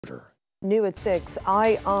New at 6,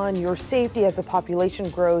 eye on your safety as the population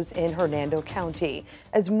grows in Hernando County.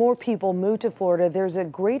 As more people move to Florida, there's a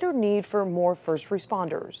greater need for more first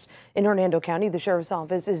responders. In Hernando County, the sheriff's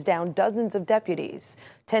office is down dozens of deputies.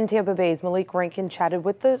 10 Tampa Bay's Malique Rankin chatted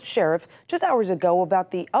with the sheriff just hours ago about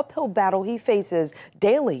the uphill battle he faces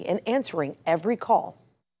daily in answering every call.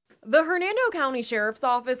 The Hernando County Sheriff's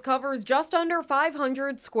Office covers just under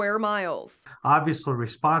 500 square miles. Obviously,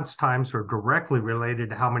 response times are directly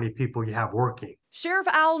related to how many people you have working. Sheriff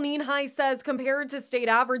Nienhuis says compared to state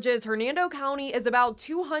averages, Hernando County is about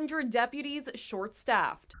 200 deputies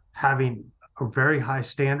short-staffed. Having very high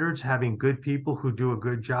standards, having good people who do a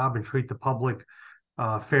good job and treat the public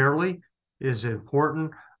fairly is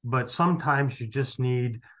important, but sometimes you just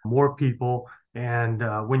need more people. And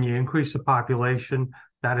when you increase the population,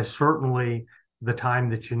 that is certainly the time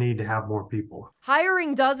that you need to have more people.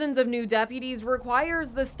 Hiring dozens of new deputies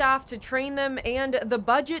requires the staff to train them and the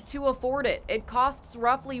budget to afford it. It costs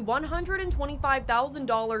roughly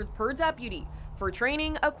 $125,000 per deputy for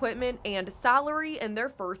training, equipment, and salary in their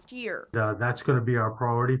first year. That's going to be our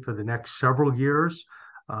priority for the next several years.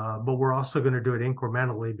 But we're also going to do it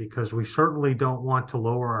incrementally because we certainly don't want to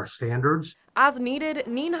lower our standards. As needed,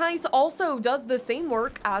 Nienhuis also does the same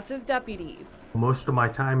work as his deputies. Most of my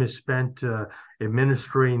time is spent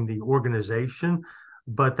administering the organization,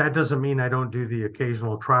 but that doesn't mean I don't do the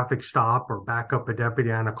occasional traffic stop or back up a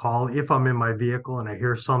deputy on a call if I'm in my vehicle and I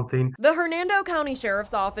hear something. The Hernando County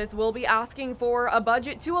Sheriff's Office will be asking for a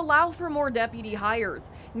budget to allow for more deputy hires.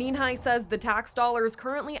 Nienhuis says the tax dollars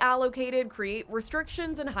currently allocated create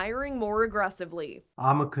restrictions in hiring more aggressively.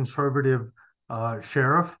 I'm a conservative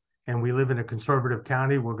sheriff, and we live in a conservative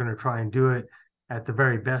county. We're going to try and do it at the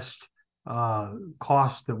very best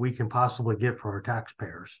cost that we can possibly get for our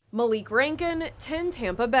taxpayers. Malique Rankin, 10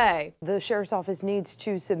 Tampa Bay. The sheriff's office needs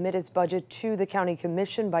to submit its budget to the county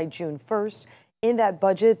commission by June 1st. In that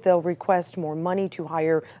budget, they'll request more money to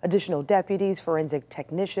hire additional deputies, forensic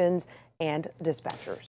technicians, and dispatchers.